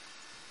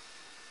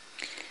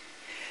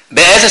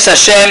Be'ezus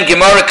Hashem,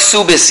 Gemara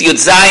Kesubos, Yud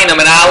Zayin,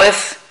 Amid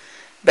Aleph,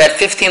 about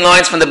 15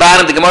 lines from the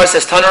bottom, the Gemara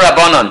says, Tanu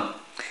Rabbanon,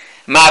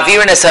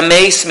 Ma'avirin es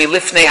ha-meis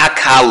milifnei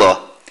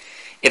ha-kala.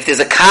 If there's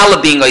a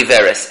kala being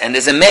oiveres, and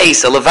there's a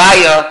meis, a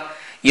levaya,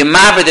 you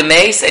ma'avir the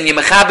meis, and you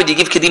mechabed, you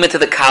give kedima to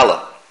the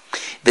kala.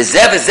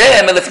 V'zeh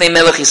v'zeh milifnei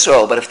melech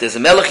Yisrael. But if there's a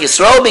melech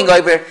Yisrael being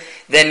over,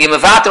 then you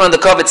mevater on the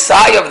kovet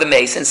sai of the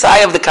mace and sai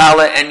of the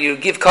kala, and you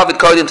give kovet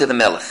kodim to the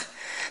melech.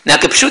 Now,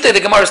 Kepshute, the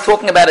Gemara is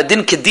talking about a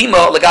din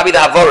kedima legabi the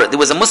havora. There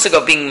was a musig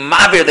of being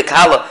mavir the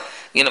kala.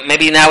 You know,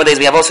 maybe nowadays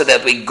we have also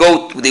that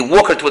they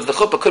walk her towards the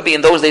chuppah. Could be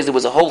in those days there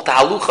was a whole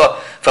tahalucha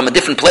from a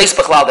different place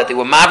b'chlal that they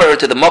were mavir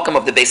to the mokum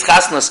of the beis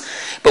chasnas.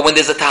 But when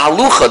there's a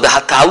tahalucha, the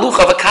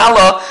tahalucha of a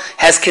kala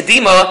has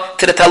kedima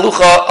to the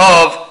tahalucha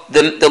of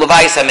the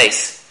levayis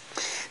hameis.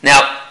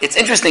 Now, it's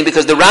interesting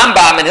because the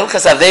Rambam in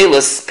Hilchas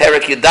Avelis,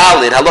 Perek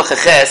Yudalid, Halacha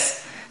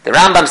Ches, the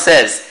Rambam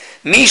says,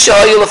 Misha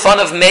oyu lefon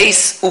of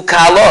meis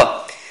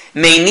ukala,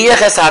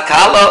 meiniach es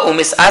hakala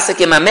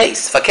umisasek im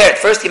ha-meis. Fakert,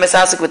 first he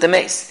misasek with the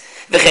meis.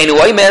 V'cheinu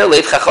oimer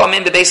leif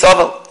chachamim bebeis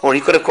ovel. Or he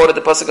could have quoted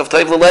the pasuk of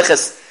Toiv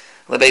l'leches,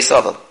 lebeis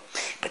ovel.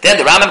 But then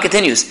the Rambam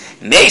continues,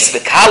 Meis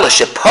v'kala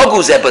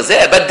shepogu zeh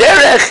b'zeh,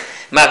 b'derech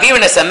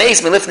ma'avirin es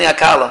ha-meis milifnei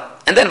hakala.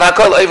 And then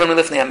v'hakol oiver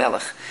milifnei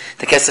ha-melech.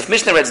 The Kesef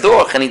Mishnah reads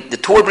Dorch, and the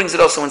Torah brings it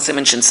also in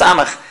Siman Shin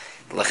Samach.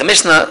 The Lechem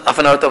Mishnah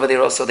often out over there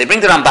also. They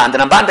bring the Ramban. The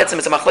Ramban, that's a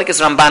machlekes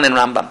Ramban and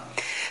Rambam.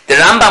 The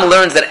Rambam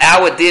learns that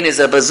our din is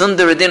a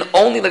bazundar din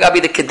only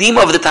legabi the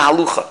kedima of the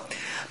tahalucha.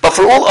 But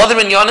for all other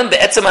inyanim, the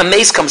etzem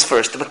ha-meis comes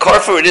first. The makar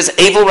for it is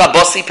Evel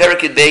Rabasi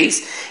Perekid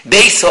Beis,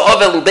 Beis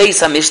ha'ovel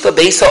u'beis ha-mishta,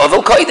 Beis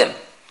ha'ovel koidim.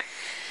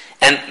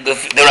 And the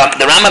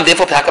Rambam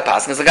therefore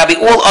Pakapas is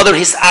legabi all other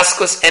his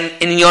askos and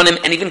inyanim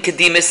and even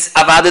kedimis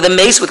avada the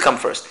meis would come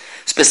first.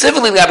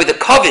 Specifically, legabi the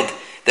kovid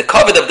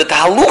of the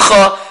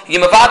tahalucha, you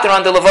mavater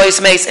on the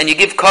levois meis and you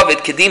give kovid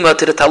kedima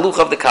to the tahalucha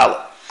of the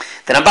kala.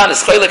 The Ramban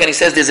is chaylik and he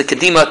says there's a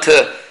kedima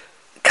to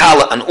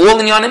kala on all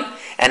inyanim.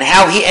 And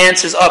how he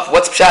answers up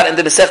what's pshat in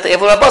the Masechta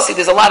Evel Rabasi.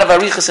 There's a lot of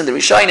arichas in the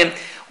Rishonim.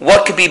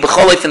 What could be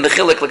b'cholif in the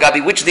chilik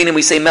legabi? Which dinim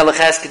we say melech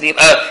has kedima,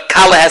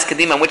 kala has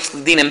kedima, and which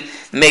dinim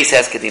meis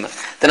has kedima.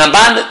 The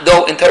Ramban,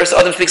 though, in Teres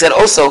Adam speaks that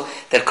also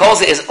that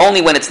calls it is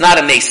only when it's not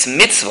a meis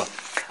mitzvah.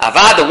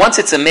 Avada, once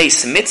it's a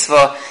meis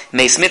mitzvah,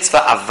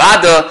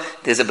 avada,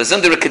 there's a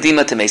bezundera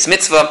kedima to meis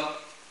mitzvah,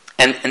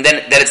 and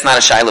then that it's not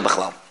a shayla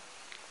b'chlal.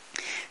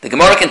 The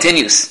Gemara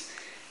continues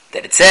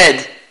that it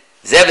said.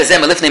 The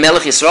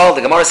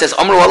Gemara says,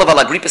 Omru olav al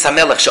Agrippas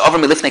ha-melech she'over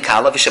milifnei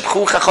kala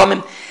v'shabchu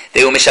chachamim.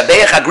 They were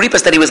meshabeach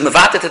Agrippas that he was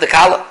mevata to the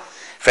kala. In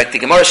fact, the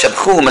Gemara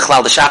shabchu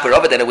mechlal the shaper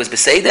of it that it was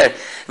beseder.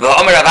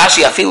 V'omer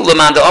Ravashi afilu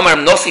l'man the Omer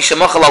nosi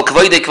shemochel al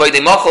kvoidei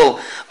mochel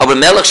over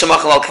melech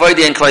shemochel al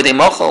kvoidei and kvoidei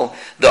mochel.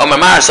 The Omer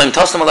mar so im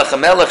tosam alech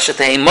ha-melech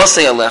shetei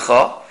mosei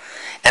alecha.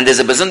 And there's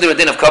a bezundar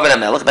din of kavod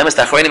ha-melech. Bemis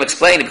the Achronim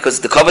explain because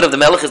the kavod of the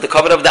melech is the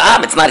kavod of the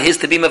am. It's not his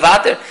to be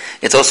mevater.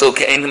 It's also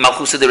in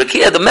malchus de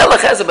rekia. The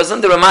melech has a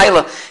bezundar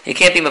amayla. He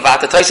can't be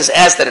mevater. Toshis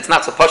asked that it's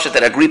not so poshut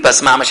that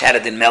Agrippas mamash had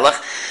a din melech,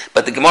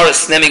 but the Gemara is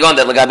snemming on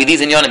that legabi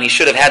these inyanim he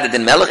should have had the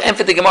din melech. And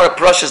for the Gemara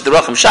precious the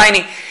racham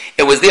shiny,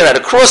 it was there at a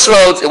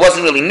crossroads. It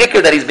wasn't really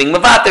nicker that he's being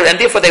mevater, and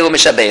therefore they were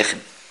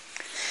mishabeichin.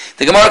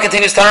 The Gemara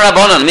continues Tana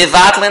Rabbanon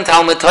mivatlin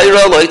talmud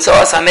Torah lo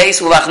yitzos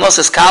hameis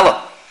ulachnos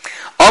kala.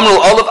 Omru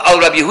olav al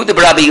Rabbi Yehuda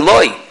b'Rabbi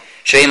Eloi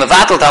she'im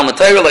avatel talmud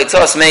Torah lo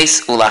yitzos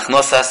meis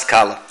ulachnosas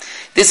kala.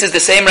 This is the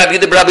same Rabbi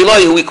Yehuda b'Rabbi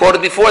Eloi who we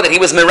quoted before that he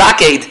was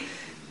miraked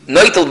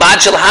noitel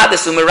bad shel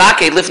hadis u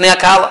miraked lifnei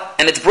akala,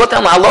 and it's brought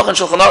down lahaloch and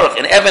Shulchan Aruch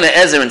in Even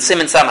Ezer and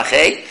Siman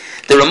Samachei.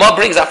 The Ramah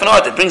brings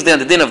afanot. It brings down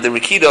the din of the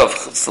rikida of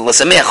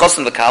l'sameach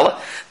chosin v'kala.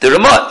 The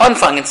Ramah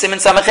anfang in Siman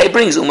Samachei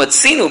brings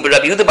umatzinu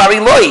b'Rabbi Yehuda b'Rabbi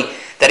Eloi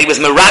that he was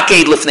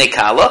miraked lifnei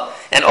kala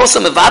and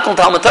also mevatel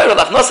talmud Torah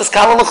lachnosas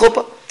kala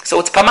l'chuppah. So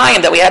it's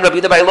pamayim that we had Rabbi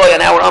Yehuda bar Eloi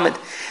on our Amid.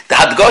 The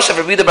Hadgosh of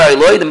Rabbi Yehuda bar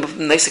Eloi, the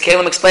Neisa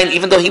Kalim explained,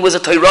 even though he was a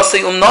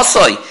Toirosei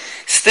Nosoi,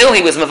 still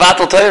he was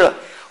Mevatel Torah.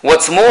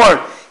 What's more,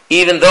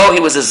 even though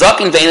he was a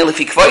Zakin ve'ena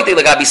lefi kvoidei,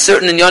 like I'd be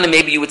certain in Yonim,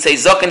 maybe you would say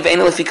Zakin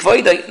ve'ena lefi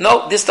kvoidei.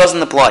 No, this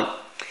doesn't apply.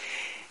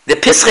 The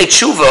Pischei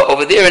Tshuva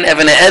over there in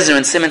Even Ezer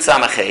and Siman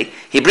Samachei,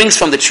 he brings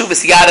from the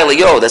Tshuvas Yad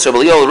Eliyahu, that's Rabbi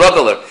Eliyahu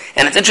Rogeler.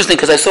 And it's interesting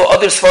because I saw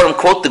others for him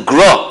quote the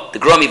Gra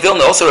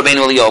Mivilna, also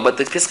Rabbeinu Eliyahu, but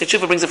the Pischei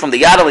Tshuva brings it from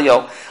the Yad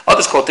Eliyahu.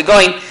 Others quote the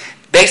Goin,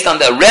 based on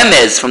the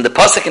remez from the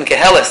Pasuk in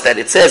Keheles that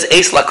it says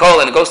Eis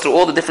Lakol and it goes through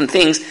all the different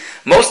things.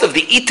 Most of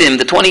the Itim,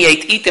 the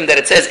 28 Itim that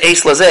it says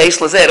Eis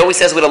Lazeh, it always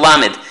says with a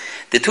Lamed.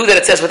 The two that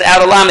it says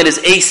without a Lamed is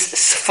Eis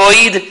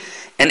Sfoid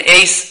and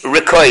Eis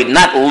Rekoid,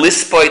 not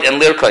Lispoid and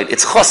Lirkoid.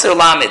 It's Choser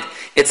Lamed.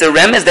 It's a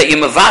remez that you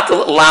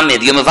mevatel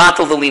Lamed, you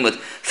mevatel the limud.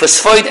 For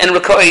Sfoid and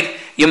Rekoid,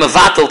 you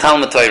mevatel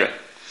Talmud Torah.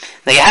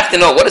 Now you have to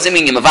know, what does it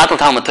mean you mevatel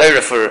Talmud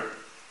Torah for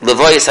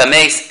Levoyas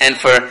HaMeis and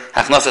for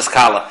Hachnosas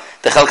Kala?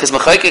 The Chelkes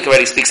Mechaykik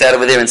already speaks out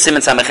over there in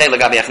Siman Samechei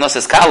Lagabi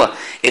Achnosas Kala.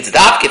 It's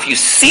dark. If you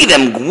see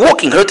them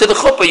walking her to the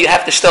chuppah, you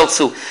have to shtel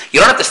tzu.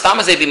 You don't have to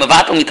stamazei be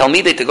mevatel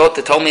mitalmidei to go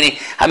to Talmini.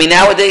 I mean,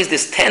 nowadays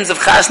there's tens of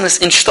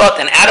chasnas in shtot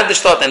and out of the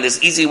shtot, and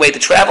there's easy way to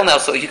travel now,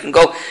 so you can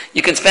go,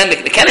 you can spend the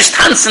kenish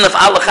tanzen of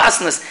alle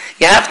chasnas.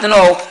 You have to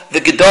know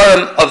the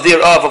gedorim of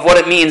thereof, of what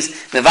it means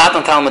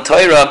mevatel Talmud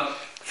Torah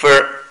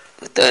for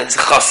the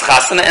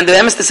chasana, and the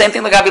the same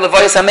thing like Gabi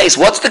Levayas HaMeis.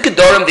 What's the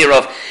gedorim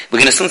thereof? We're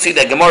going to soon see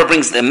that Gemara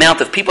brings the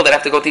amount of people that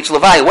have to go teach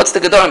Levaya. What's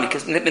the gedorim?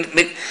 Because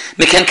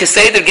Mekan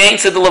Keseder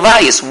gains to the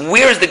Levayas.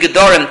 Where's the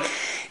gedorim?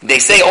 They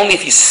say only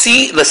if you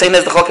see, the same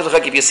as the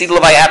Chelkes, if you see the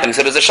Levaya happening.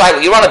 So there's a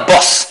shayla. You're on a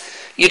bus.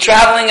 You're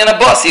traveling in a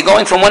bus. You're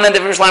going from one end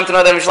of Yerushalayim to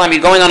another end of Yerushalayim.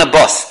 You're going on a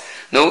bus.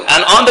 No,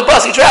 and on the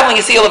bus, you're traveling,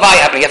 you see a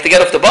Levaya happening. You have to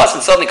get off the bus,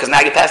 and suddenly, because now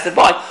you passed it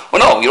by.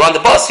 Well, no, you're on the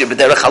bus. You're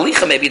b'derech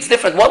halicha. Maybe it's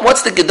different.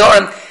 What's the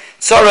gedorim?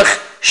 Tzorach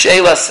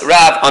Shelas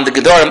Rav on the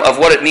Gedorim of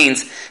what it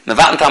means.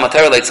 Mevatan Talmud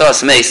Torah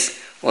Leitzos Meis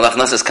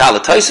Ulachnosas Kala.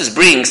 Tosus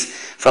brings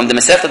from the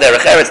Masechta Derech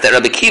Eretz that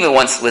Rabbi Kiva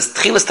once was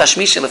Tchilas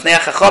Tashmisha Lefnei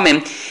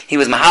HaChachomim. He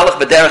was Mahalach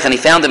B'derech and he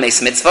found a Meis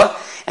Mitzvah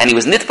and he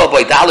was nitpal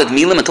by Daled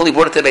Milim until he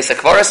brought it to Beis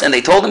HaKvaros and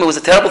they told him it was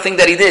a terrible thing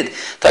that he did.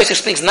 Tosus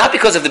speaks not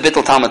because of the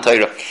Bittul Talmud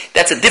Torah.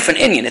 That's a different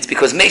Inyan. It's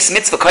because Meis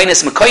Mitzvah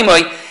Koines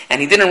Mekoimoi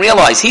and he didn't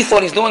realize. He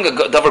thought he's doing a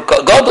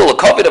Godel, a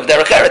Kovid of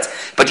Derech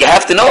Eretz. But you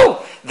have to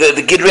know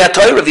the Gidrei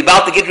HaTorah, the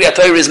Baal the Gidrei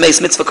HaTorah is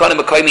Meis Mitzvah Koine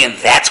Mekoimi, and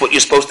that's what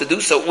you're supposed to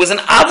do. So it was an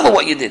avla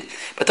what you did.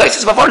 But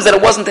Taisus Bavor is that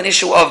it wasn't an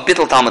issue of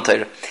Bittul Talmud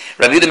Torah.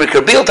 Rabbi Yehuda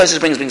Merkerbil, Taisus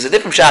brings a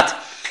different shot,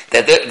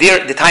 that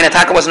the Taina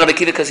Taka wasn't Rabbi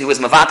Kiva because he was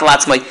Mavatal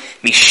Atzmai,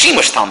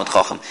 Mishimush Talmud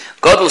Chacham.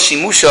 Godel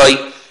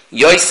Shimushoi,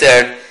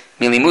 Yoiser,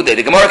 Milimudei.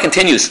 The Gemara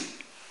continues.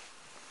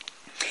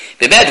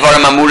 And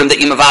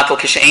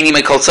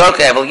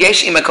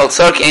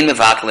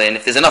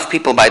if there's enough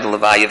people by the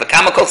Levaya,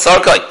 V'kama Kol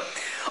Tzarkai,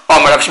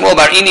 Omar Rav Shmuel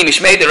Bar Ini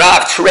Mishmei the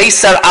Rav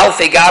Treisar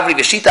Alfei Gavri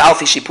V'Shita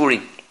Alfei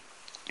Shipuri.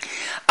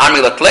 Armi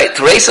Latlei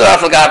Treisar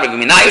Alfei Gavri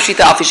V'Minayu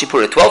Shita Alfei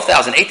Shipuri.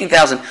 12,000,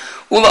 18,000.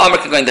 Ula Amar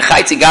going the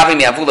Chaitzi Gavri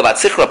Me'avula Bat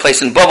Sichra, a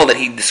place in Babel that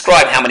he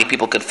described how many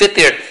people could fit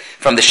there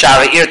from the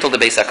Shara Ir till the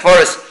Beis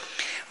HaKvaros.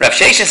 Rav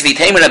Sheshes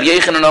V'Teimer Rav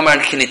Yechanan Omar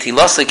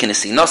Kinetilosa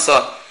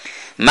Kinesinosa.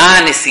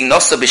 Ma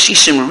Nesinosa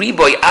B'Shishim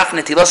Riboy Af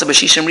Netilosa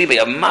B'Shishim Riboy.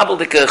 A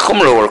Mabeldik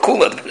Chumra or a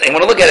Kula. I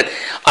want to look at it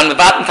on the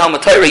Mevatan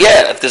Talmud Torah.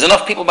 Yeah, if there's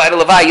enough people by the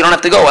Levaya, you don't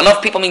have to go.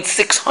 Enough people means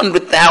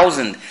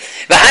 600,000.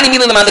 V'hani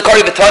milu leman the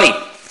Kari V'Toni.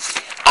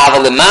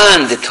 Aval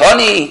leman the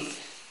Toni,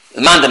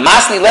 leman the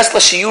Masni Lesla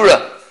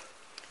Shiura.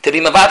 To be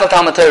Mevatel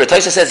Talmud Torah.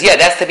 Tosha says, yeah,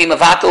 that's to be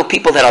Mevatel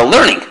people that are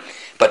learning.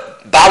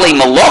 But Bali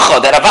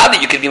Malocha, that Avada,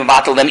 you could be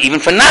Mevatel them even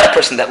for not a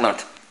person that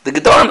learned. The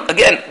Gedorim,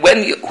 again, what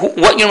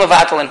you're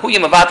Mevatel and who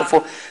you're Mevatel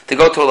for, to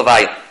go to a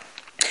Levaya.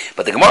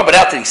 But the Gemara brought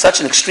out to such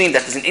an extreme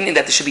that there's an Indian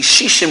that there should be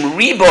Shishim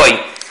Riboy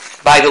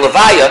by the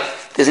Levaya.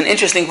 There's an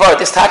interesting word.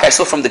 This talk I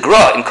saw from the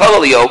Gra in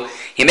Kolalio.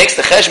 He makes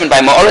the Cheshbon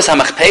by Ma'oris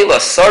HaMachpelah,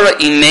 Sora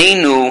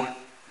Imenu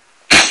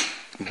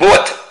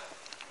bought.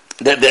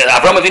 The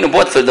Avram Avinu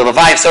bought for the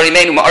Levaya, Sora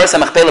Imenu, Ma'oris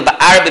HaMachpelah,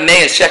 Ba'ar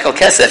B'meir Shekel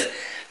Kesef.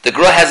 The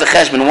Gra has a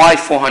Cheshbon. Why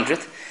 400?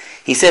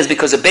 He says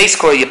because a base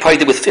core you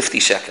paid it with 50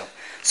 shekel.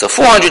 So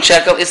 400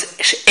 shekel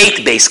is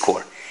 8 base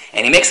core.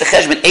 And he makes a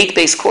cheshbon, 8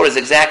 base core is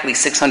exactly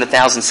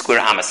 600,000 square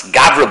amas.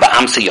 Gavra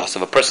ba'amsa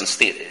yosef,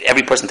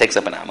 every person takes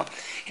up an amma.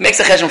 He makes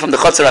a cheshbon from the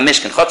Chotzar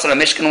HaMishkan. Chotzar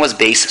HaMishkan was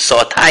base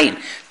saw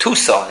tayin, 2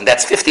 saw, and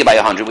that's 50 by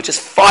 100, which is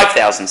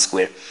 5,000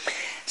 square.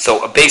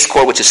 So a base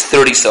core, which is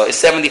 30 saw, is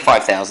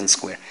 75,000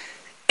 square.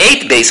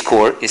 8 base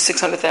core is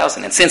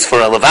 600,000. And since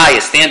for a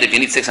Levaya standard you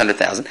need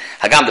 600,000,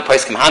 Hagam the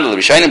price can handle it.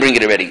 Rishonim bring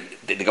it already.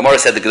 The Gemara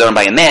said the Gedorim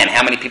by a man.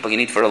 How many people you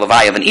need for a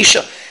Levaya of an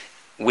Isha?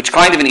 Which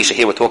kind of an Isha?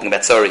 Here we're talking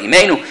about Sarah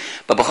Imenu.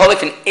 But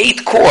B'cholif in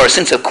 8 core,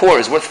 since a core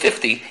is worth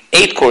 50,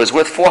 8 core is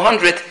worth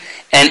 400,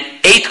 and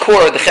 8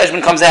 core, the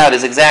Cheshbon comes out,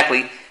 is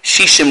exactly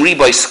Shishim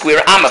Riboy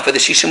square Amma for the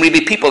Shishim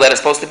Riboy people that are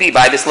supposed to be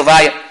by this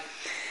Levaya.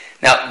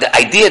 Now, the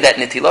idea that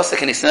Netilosa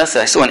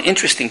Kenisnasa, I saw an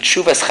interesting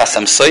Tshuvas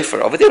Chasam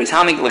Sofer. Over there he's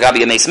handling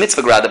Lagabi Ameis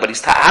Mitzvah Grada, but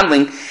he's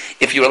handling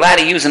if you're allowed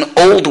to use an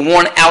old,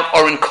 worn out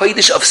Oren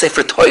Kodesh of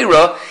Sefer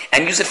Torah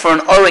and use it for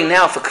an Oren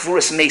now for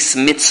Kvuras Meis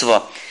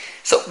Mitzvah.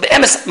 So the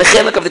emes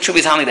mechelik of the truth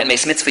is handling that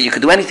Meis Mitzvah you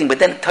could do anything, but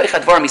then Toich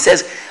Advarim he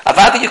says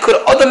Avada you could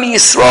Adam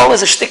Yisrael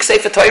as a shtik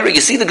Sefer Torah.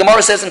 You see the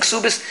Gemara says in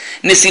Kesubos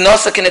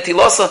Nisinosa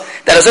Kenetilosa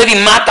that as already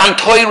Matan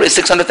Torah is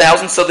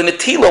 600,000. So the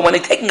Netila when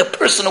they're taking a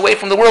person away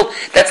from the world,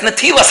 that's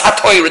Netilas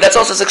HaTorah. That's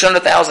also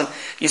 600,000.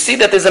 You see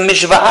that there's a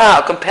mishvah,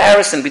 a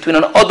comparison between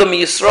an Adam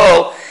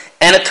Yisrael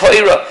and a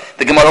Torah.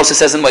 The Gemara also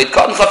says in Moed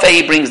Katan Chafei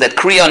he brings that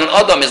Kriya on an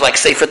Adam is like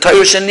Sefer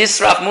Torah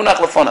Shenisraf Munach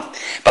Lefonav.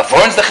 But for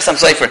the Chasam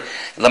Sefer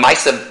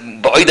Lamaisa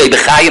Ba'oidai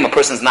B'chayim, a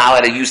person's not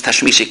allowed to use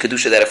Tashmisha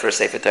Kedusha that are for a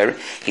Sefer Torah.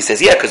 He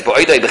says, yeah, because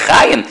Ba'oidai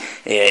B'chayim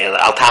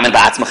Al Tamen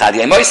Ba'atzmach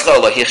Adiyai Moischa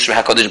Lo Hishra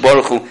HaKadosh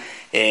Baruch Hu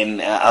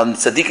Al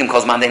Tzadikim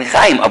Kos Mandein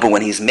Chayim. But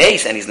when he's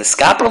Meis and he's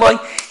Neskaperloi,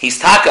 he's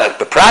Taka.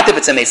 Beprativ,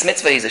 it's a Meis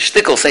Mitzvah, he's a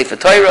Shtickle Sefer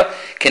Torah,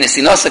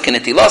 Kenesinosa,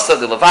 Kenetilosa,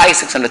 the Levai,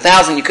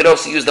 600,000. You could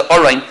also use the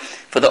Orain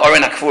for the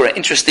Oren HaKfura.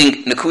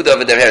 Interesting Nakuda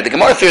over there. The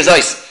Gemara fears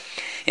ice.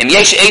 Im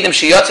Yesh Edem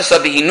Sheyatza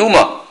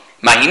Bihinuma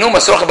Mahinuma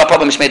sorcha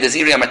b'paba mishmei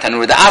deziri amar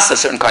tanur da'asa, a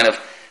certain kind of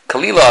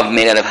kalila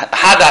made out of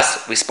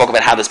hadas. We spoke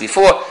about hadas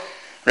before.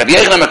 Rabbi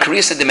Yochanan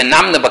Makarisa de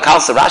Menamna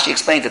Bakalsa, Rashi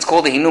explains it's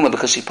called a hinuma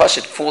because she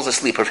pashat falls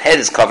asleep. Her head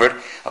is covered.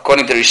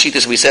 According to the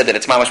Rishitas, we said that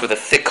it's mamash with a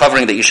thick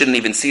covering that you shouldn't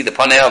even see the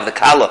paneh of the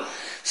kala.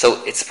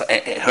 So it's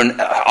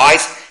her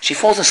eyes. She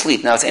falls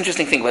asleep. Now it's an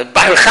interesting thing. By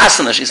her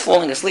chasana, she's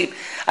falling asleep.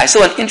 I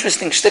saw an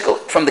interesting shtickle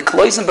from the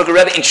Kloisenberger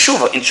Rebbe in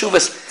Shuvas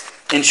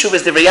the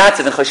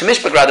Riyatziv in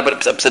Choshemishberg rather.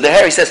 But so the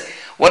hair, he says,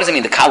 what does it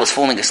mean? The kala is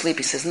falling asleep.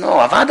 He says, no,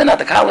 avada not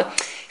the kala.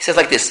 He says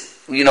like this.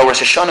 You know,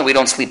 Rosh Hashanah, we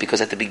don't sleep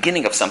because at the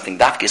beginning of something,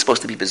 dafke is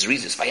supposed to be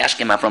bezrizis.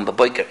 Vayashkem Avram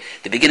b'boiker.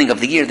 The beginning of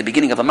the year, the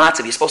beginning of a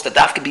matzah, you're supposed to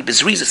dafke be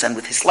bezrizis and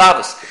with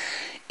hislavus.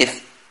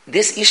 If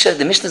this Isha,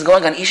 the Mishnah is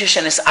going on Isha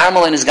shenis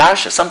armala and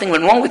isgarsha, something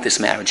went wrong with this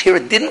marriage. Here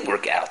it didn't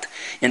work out.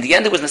 In the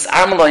end, it was nis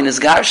armala and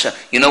isgarsha.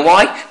 You know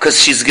why? Because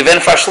she's given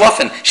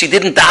farshlofen. She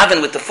didn't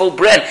daven with the full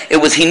bread. It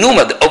was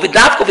hinuma.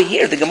 Over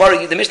here, the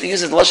Gemara, the Mishnah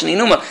uses the lashon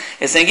hinuma.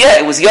 It's saying, yeah,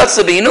 it was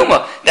yotza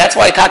behinuma. That's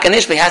why taka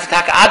nishbe has to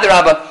taka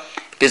adarabba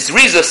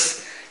bezrizis.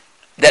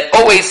 That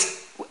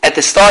always at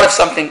the start of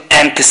something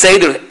and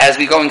keseder as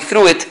we're going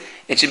through it,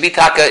 it should be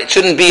taka. It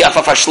shouldn't be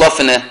afafar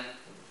shlofene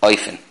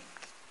oifen.